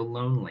we feel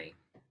lonely,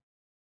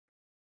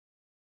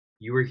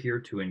 you are here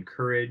to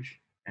encourage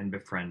and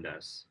befriend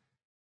us.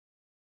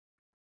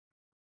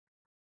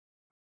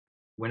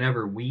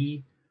 Whenever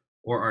we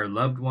or our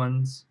loved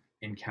ones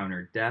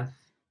encounter death,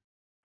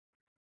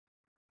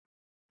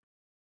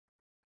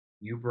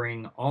 you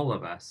bring all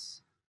of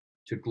us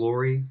to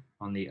glory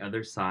on the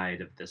other side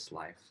of this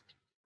life.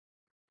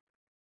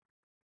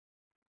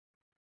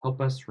 Help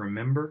us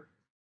remember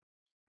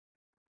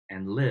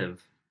and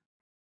live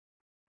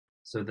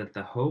so that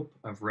the hope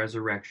of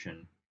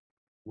resurrection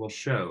will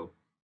show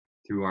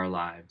through our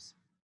lives.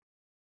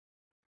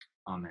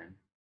 Amen.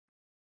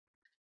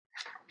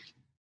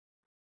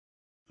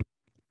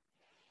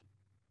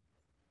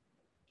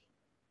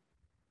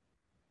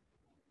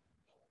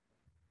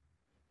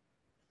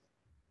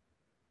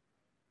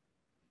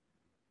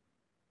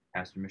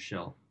 Pastor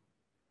Michelle.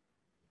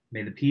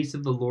 May the peace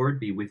of the Lord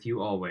be with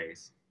you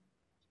always,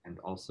 and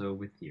also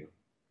with you.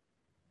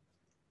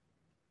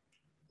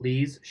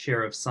 Please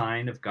share a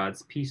sign of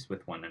God's peace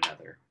with one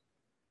another.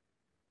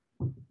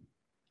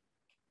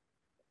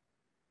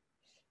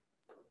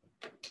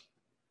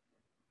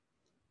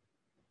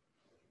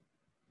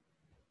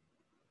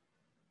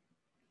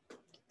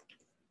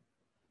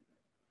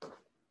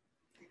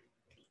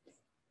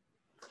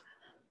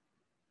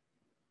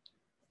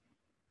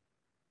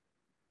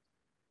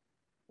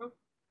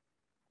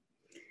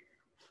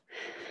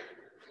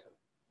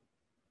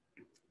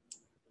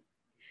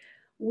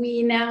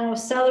 We now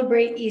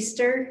celebrate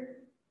Easter.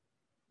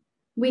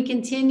 We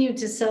continue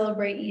to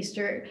celebrate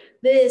Easter,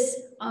 this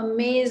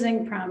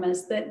amazing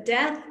promise that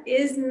death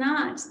is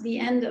not the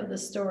end of the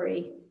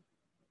story.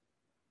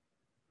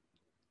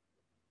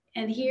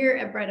 And here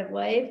at Bread of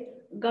Life,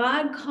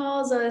 God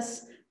calls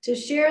us to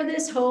share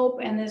this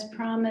hope and this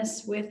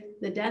promise with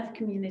the deaf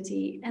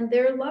community and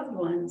their loved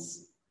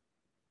ones.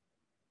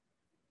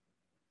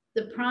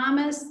 The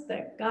promise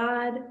that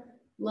God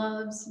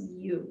loves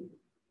you.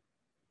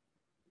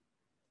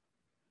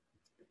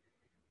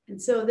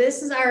 And so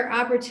this is our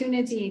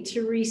opportunity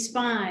to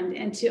respond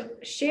and to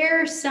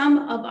share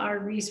some of our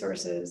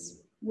resources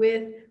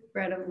with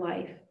Bread of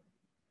Life.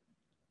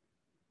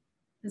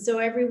 And so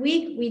every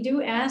week we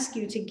do ask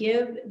you to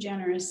give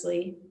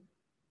generously.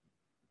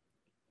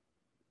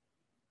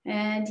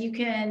 And you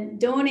can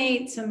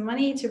donate some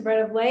money to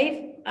Bread of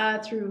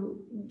Life through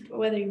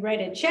whether you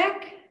write a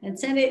check and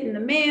send it in the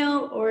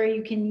mail, or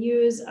you can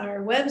use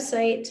our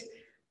website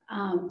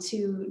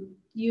to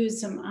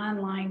use some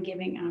online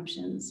giving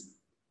options.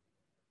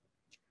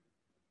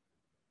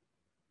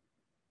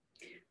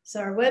 So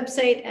our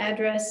website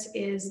address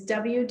is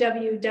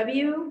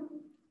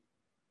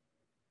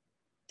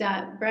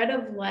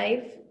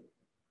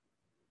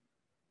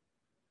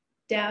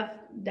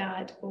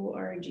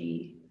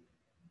www.breadoflifedeaf.org.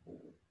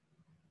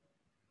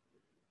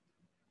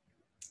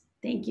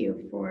 Thank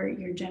you for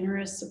your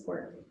generous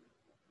support.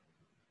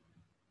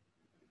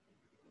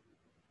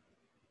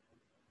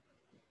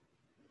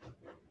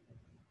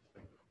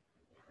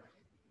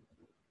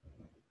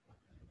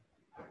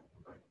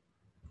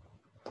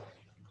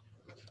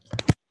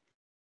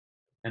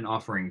 An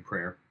offering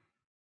prayer.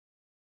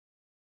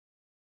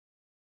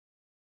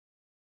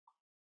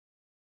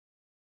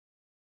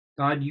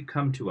 God, you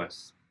come to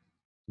us.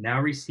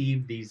 Now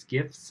receive these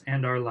gifts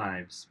and our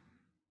lives.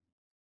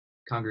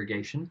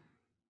 Congregation,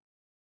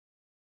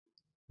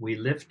 we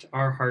lift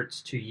our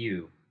hearts to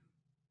you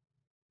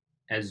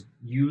as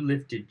you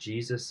lifted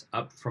Jesus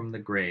up from the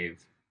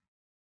grave.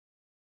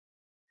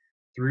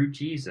 Through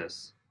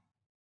Jesus,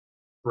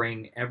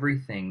 bring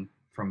everything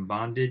from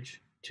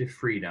bondage to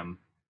freedom,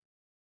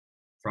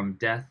 from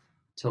death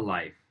to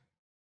life.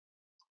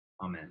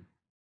 Amen.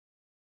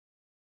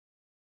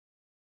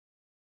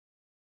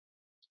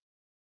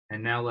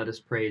 And now let us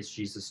pray as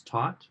Jesus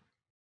taught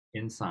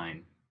in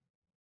sign.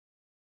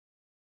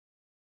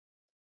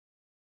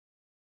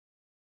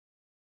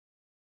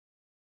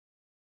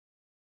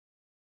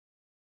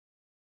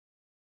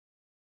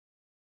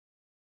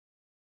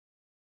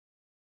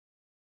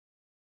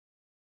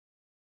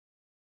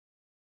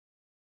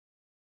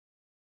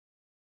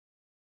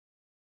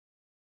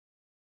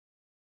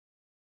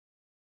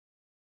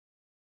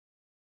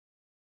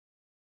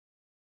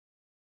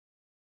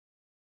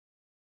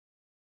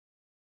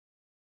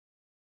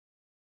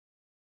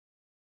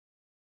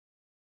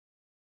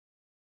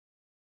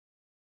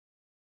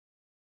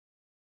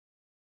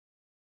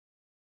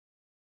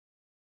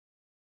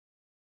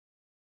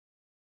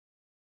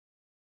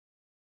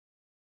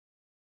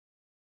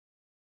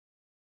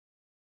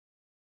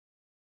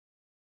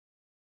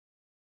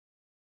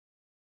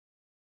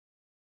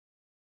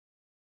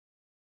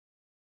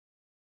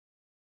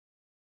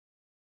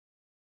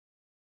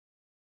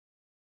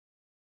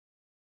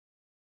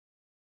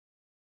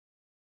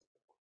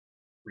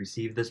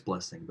 Receive this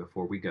blessing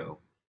before we go.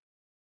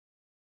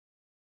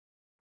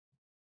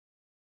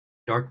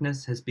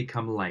 Darkness has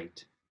become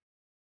light.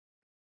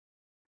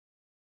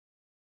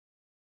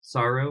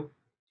 Sorrow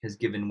has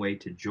given way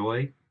to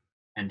joy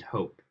and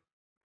hope.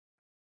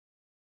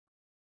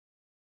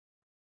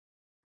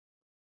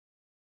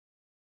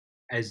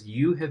 As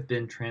you have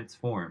been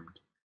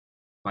transformed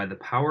by the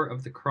power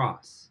of the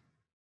cross,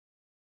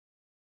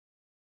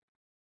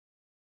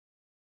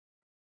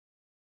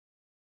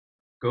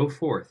 go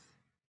forth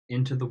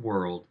into the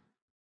world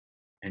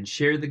and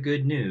share the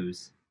good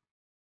news.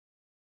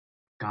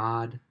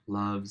 God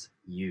loves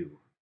you.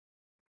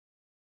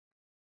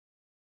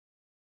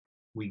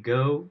 We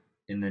go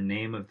in the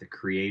name of the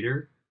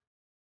Creator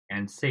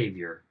and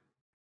Savior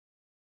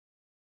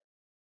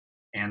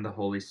and the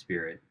Holy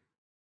Spirit.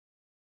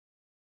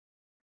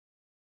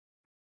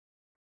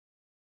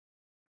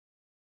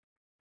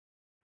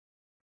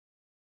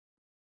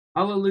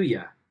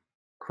 Alleluia!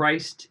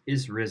 Christ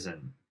is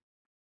risen.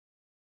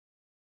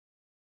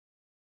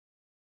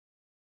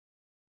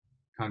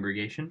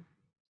 Congregation,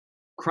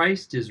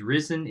 Christ is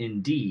risen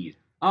indeed.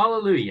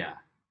 Alleluia!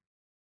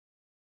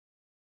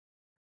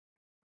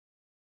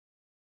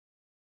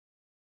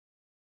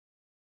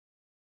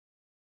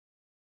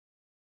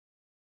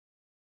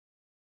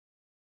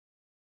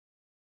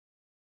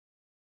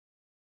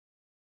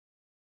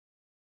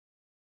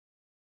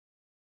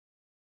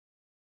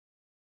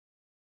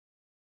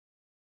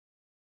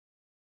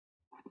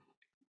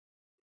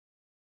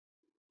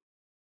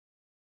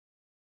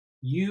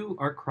 You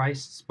are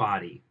Christ's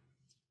body.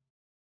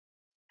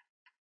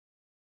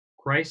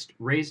 Christ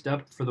raised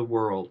up for the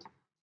world.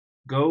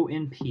 Go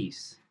in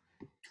peace.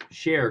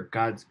 Share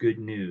God's good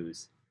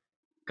news.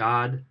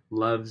 God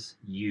loves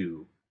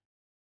you.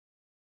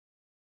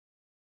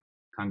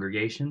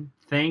 Congregation,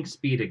 thanks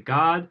be to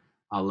God.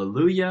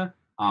 Alleluia.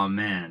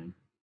 Amen.